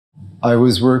I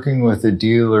was working with a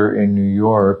dealer in New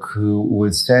York who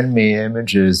would send me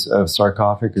images of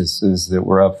sarcophaguses that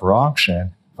were up for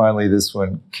auction. Finally, this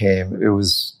one came. It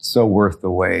was so worth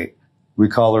the wait. We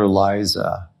call her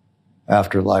Liza,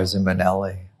 after Liza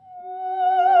Minnelli.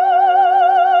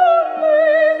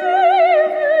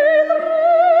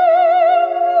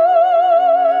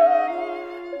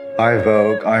 Hi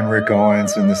Vogue, I'm Rick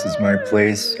Owens and this is my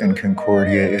place in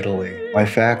Concordia, Italy. My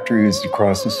factory is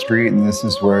across the street and this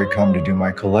is where I come to do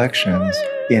my collections.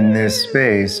 In this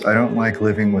space, I don't like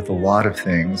living with a lot of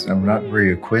things. I'm not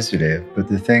very acquisitive, but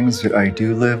the things that I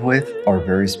do live with are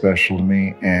very special to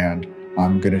me and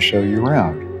I'm going to show you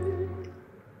around.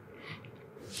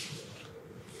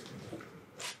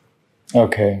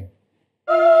 Okay.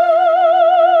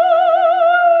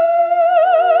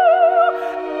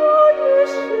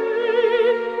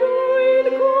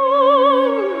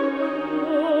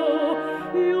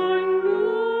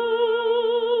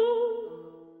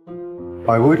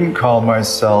 I wouldn't call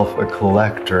myself a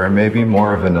collector, maybe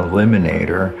more of an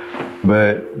eliminator,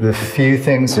 but the few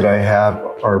things that I have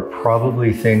are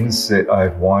probably things that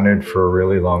I've wanted for a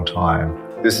really long time.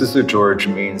 This is a George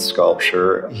Means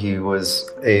sculpture. He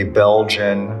was a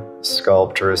Belgian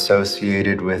sculptor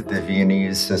associated with the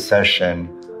Viennese Secession.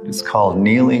 It's called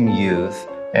Kneeling Youth,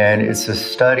 and it's a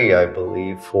study, I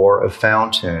believe, for a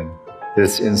fountain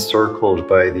that's encircled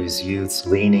by these youths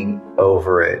leaning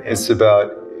over it. It's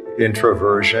about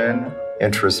introversion,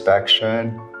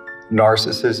 introspection,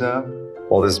 narcissism.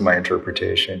 Well, this is my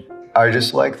interpretation. I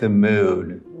just like the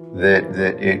mood that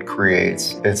it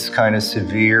creates. It's kind of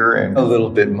severe and a little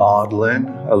bit maudlin,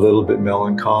 a little bit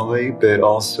melancholy, but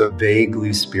also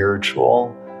vaguely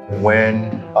spiritual.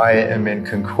 When I am in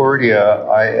Concordia,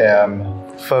 I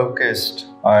am focused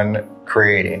on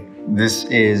creating. This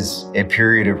is a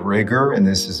period of rigor and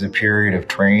this is a period of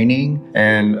training,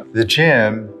 and the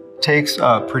gym takes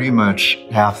up pretty much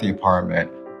half the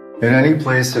apartment. In any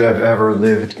place that I've ever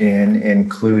lived in,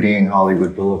 including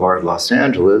Hollywood Boulevard, Los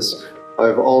Angeles,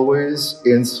 I've always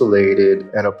insulated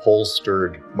and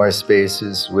upholstered my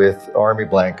spaces with army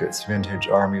blankets, vintage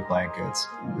army blankets.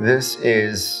 This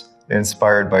is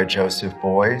inspired by Joseph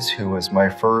Beuys, who was my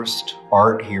first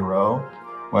art hero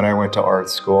when I went to art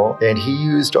school. And he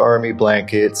used army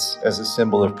blankets as a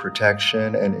symbol of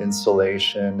protection and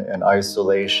insulation and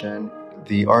isolation.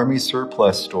 The Army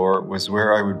Surplus store was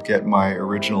where I would get my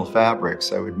original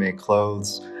fabrics. I would make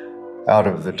clothes out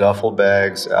of the duffel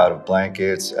bags, out of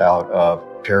blankets, out of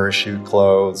parachute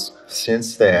clothes.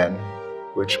 Since then,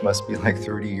 which must be like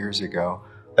 30 years ago,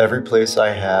 every place I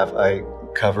have, I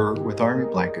cover with army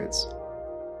blankets.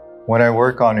 When I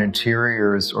work on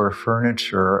interiors or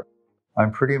furniture,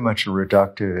 I'm pretty much a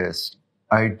reductivist.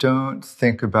 I don't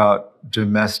think about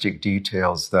domestic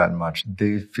details that much.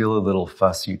 They feel a little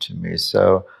fussy to me.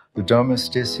 So the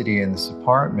domesticity in this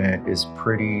apartment is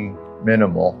pretty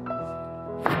minimal.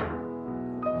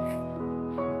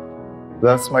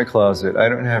 That's my closet. I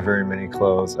don't have very many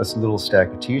clothes. That's a little stack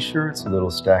of t-shirts, a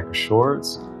little stack of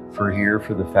shorts for here,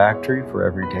 for the factory, for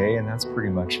every day, and that's pretty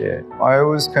much it. I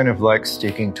always kind of like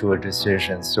sticking to a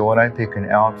decision, so when I pick an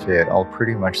outfit, I'll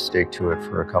pretty much stick to it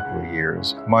for a couple of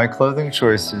years. My clothing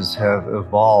choices have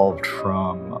evolved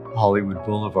from Hollywood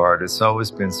Boulevard. It's always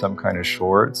been some kind of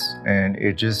shorts, and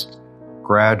it just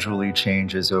gradually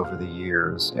changes over the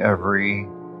years. Every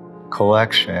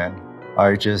collection,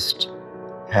 I just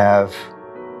have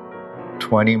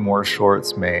 20 more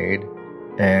shorts made,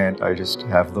 and I just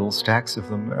have little stacks of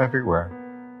them everywhere.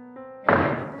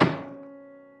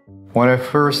 When I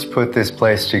first put this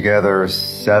place together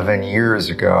 7 years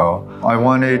ago, I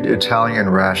wanted Italian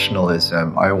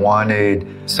rationalism. I wanted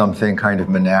something kind of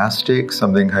monastic,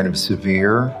 something kind of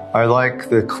severe. I like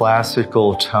the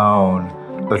classical tone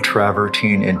of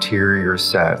travertine interior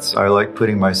sets. I like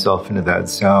putting myself into that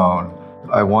zone.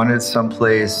 I wanted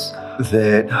someplace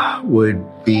that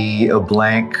would be a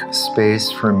blank space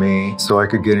for me so I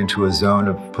could get into a zone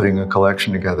of putting a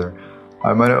collection together.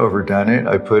 I might have overdone it.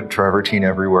 I put travertine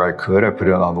everywhere I could. I put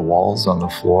it on the walls, on the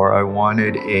floor. I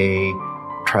wanted a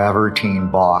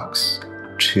travertine box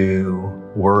to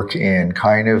work in,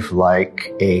 kind of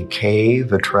like a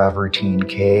cave, a travertine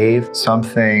cave,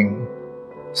 something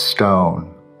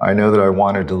stone. I know that I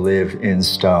wanted to live in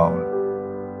stone.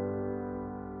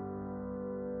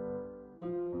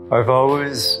 I've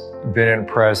always been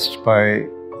impressed by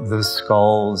the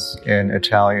skulls in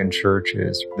Italian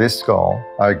churches. This skull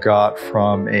I got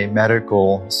from a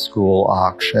medical school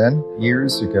auction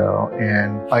years ago,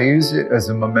 and I use it as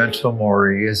a memento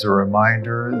mori, as a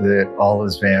reminder that all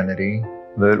is vanity,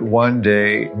 that one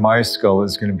day my skull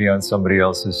is going to be on somebody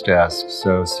else's desk.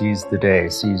 So seize the day,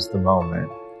 seize the moment.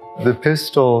 The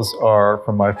pistols are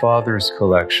from my father's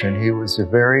collection. He was a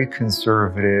very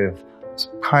conservative,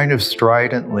 kind of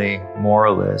stridently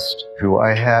moralist who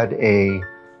I had a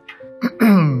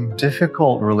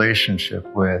difficult relationship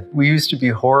with. We used to be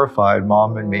horrified,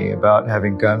 Mom and me, about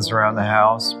having guns around the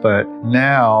house, but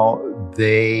now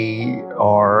they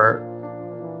are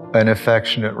an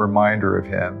affectionate reminder of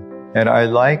him. And I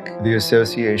like the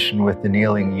association with the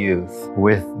kneeling youth,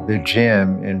 with the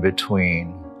gym in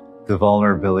between. The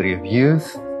vulnerability of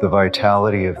youth, the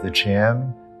vitality of the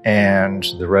gym, and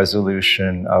the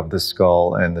resolution of the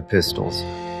skull and the pistols.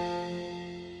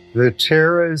 The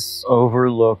terrace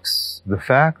overlooks the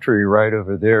factory right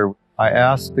over there. I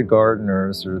asked the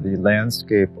gardeners or the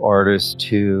landscape artists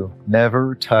to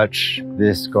never touch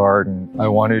this garden. I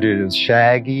wanted it as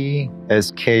shaggy,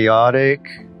 as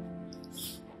chaotic,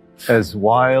 as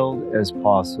wild as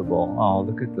possible. Oh,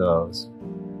 look at those.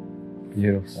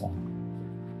 Beautiful.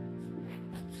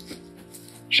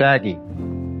 Shaggy.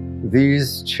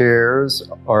 These chairs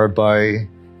are by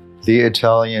the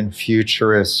Italian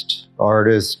futurist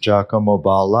artist Giacomo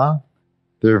Balla.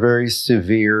 They're very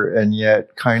severe and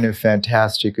yet kind of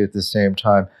fantastic at the same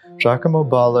time. Giacomo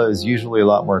Balla is usually a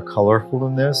lot more colorful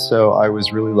than this, so I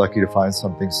was really lucky to find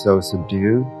something so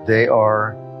subdued. They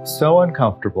are so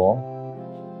uncomfortable.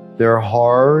 They're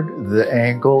hard. The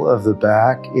angle of the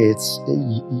back,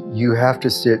 you have to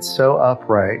sit so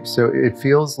upright. So it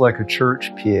feels like a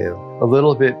church pew, a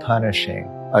little bit punishing.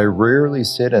 I rarely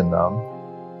sit in them,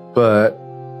 but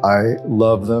I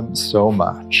love them so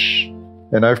much.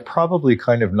 And I've probably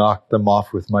kind of knocked them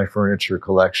off with my furniture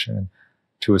collection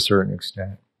to a certain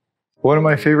extent. One of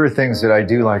my favorite things that I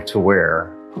do like to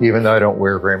wear, even though I don't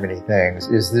wear very many things,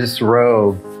 is this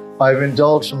robe. I've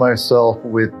indulged myself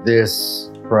with this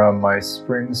from my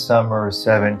Spring-Summer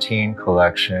 17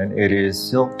 collection. It is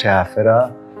silk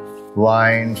taffeta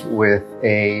lined with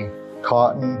a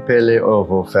cotton pelle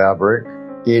ovo fabric.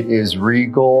 It is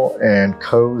regal and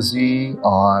cozy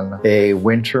on a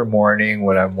winter morning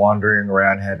when I'm wandering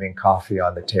around having coffee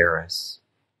on the terrace.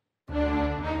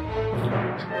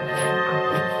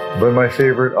 But my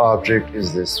favorite object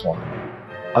is this one.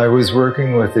 I was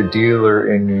working with a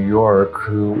dealer in New York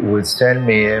who would send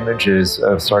me images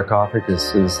of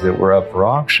sarcophaguses that were up for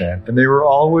auction, and they were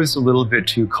always a little bit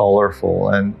too colorful,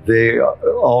 and they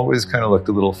always kind of looked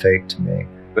a little fake to me.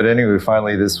 But anyway,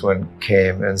 finally this one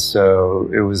came, and so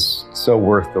it was so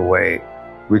worth the wait.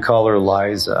 We call her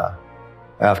Liza,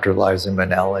 after Liza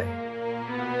Minnelli.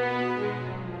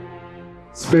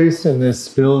 Space in this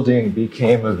building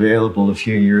became available a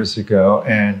few years ago,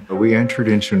 and we entered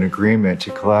into an agreement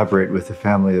to collaborate with the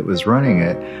family that was running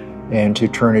it and to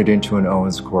turn it into an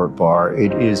Owenscorp bar.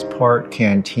 It is part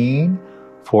canteen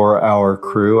for our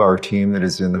crew, our team that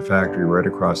is in the factory right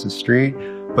across the street,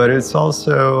 but it's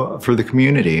also for the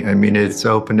community. I mean, it's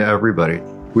open to everybody.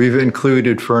 We've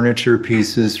included furniture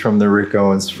pieces from the Rick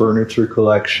Owens furniture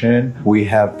collection. We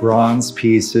have bronze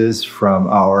pieces from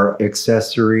our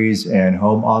accessories and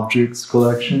home objects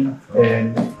collection.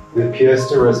 And the pièce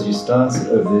de résistance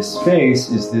of this space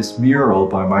is this mural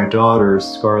by my daughter,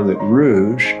 Scarlet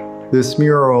Rouge. This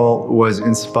mural was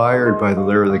inspired by the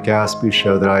Larry Legaspi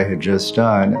show that I had just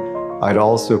done. I'd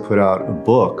also put out a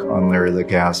book on Larry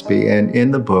Legaspi, and in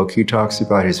the book he talks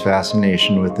about his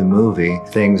fascination with the movie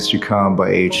Things to Come by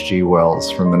H.G.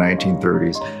 Wells from the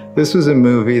 1930s. This was a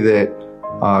movie that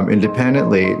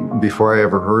independently, before I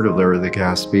ever heard of Larry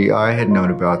Legaspi, I had known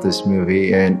about this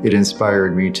movie and it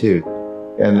inspired me too.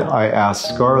 And I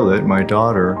asked Scarlett, my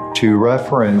daughter, to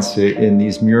reference it in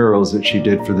these murals that she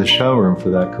did for the showroom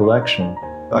for that collection.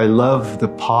 I love the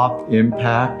pop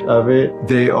impact of it.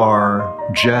 They are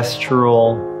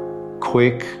gestural,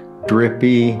 quick,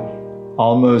 drippy,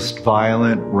 almost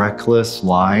violent, reckless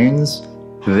lines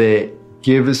that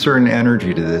give a certain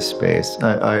energy to this space.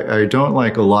 I don't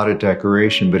like a lot of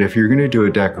decoration, but if you're going to do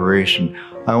a decoration,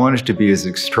 I want it to be as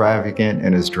extravagant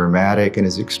and as dramatic and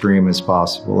as extreme as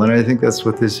possible. And I think that's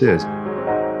what this is.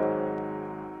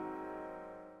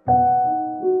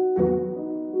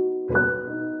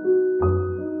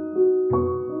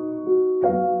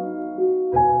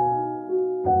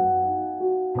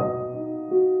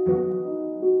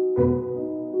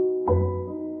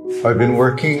 I've been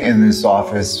working in this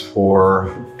office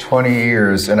for 20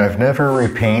 years and I've never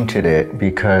repainted it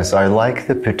because I like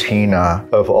the patina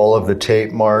of all of the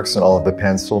tape marks and all of the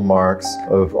pencil marks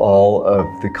of all of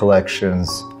the collections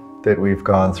that we've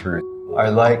gone through. I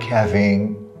like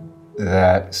having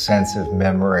that sense of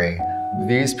memory.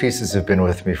 These pieces have been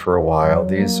with me for a while.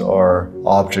 These are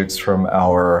objects from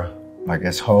our I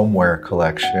guess, homeware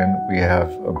collection. We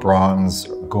have a bronze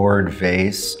gourd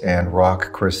vase and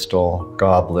rock crystal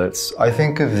goblets. I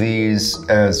think of these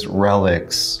as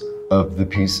relics of the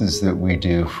pieces that we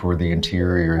do for the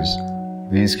interiors.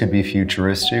 These could be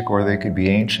futuristic or they could be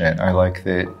ancient. I like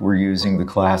that we're using the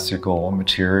classical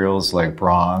materials like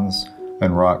bronze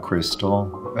and rock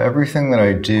crystal. Everything that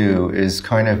I do is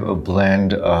kind of a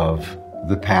blend of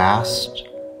the past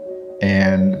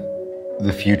and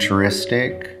the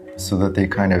futuristic, so that they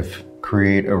kind of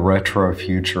create a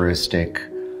retro-futuristic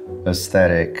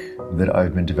aesthetic that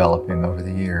I've been developing over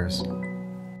the years.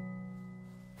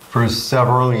 For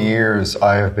several years,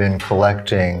 I have been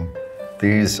collecting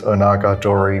these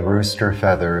onagadori rooster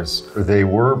feathers. They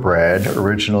were bred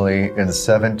originally in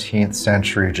 17th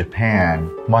century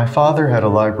Japan. My father had a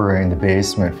library in the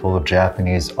basement full of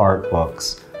Japanese art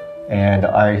books, and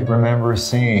I remember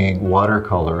seeing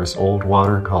watercolors, old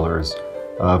watercolors,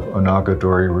 of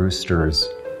onagadori roosters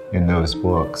in those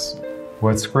books.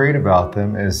 What's great about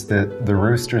them is that the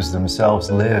roosters themselves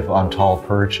live on tall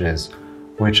perches,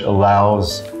 which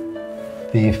allows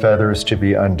the feathers to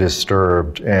be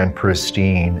undisturbed and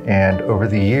pristine. And over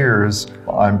the years,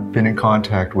 I've been in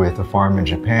contact with a farm in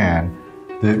Japan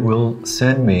that will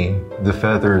send me the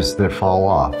feathers that fall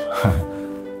off.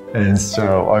 And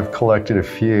so I've collected a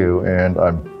few, and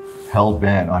I'm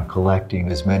hell-bent on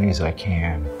collecting as many as I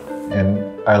can.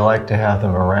 And I like to have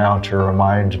them around to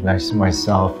remind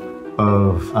myself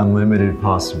of unlimited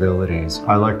possibilities.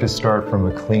 I like to start from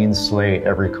a clean slate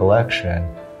every collection,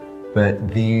 but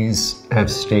these have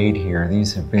stayed here.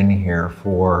 These have been here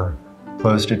for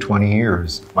close to 20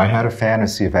 years. I had a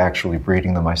fantasy of actually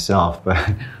breeding them myself,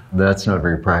 but that's not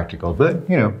very practical. But,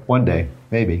 you know, one day,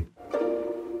 maybe.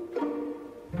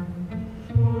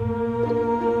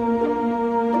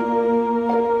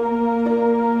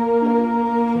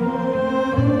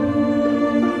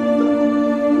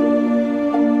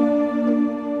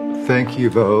 Thank you,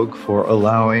 Vogue, for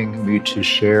allowing me to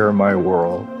share my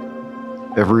world.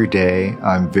 Every day,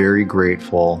 I'm very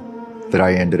grateful that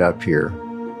I ended up here.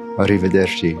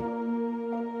 Arrivederci.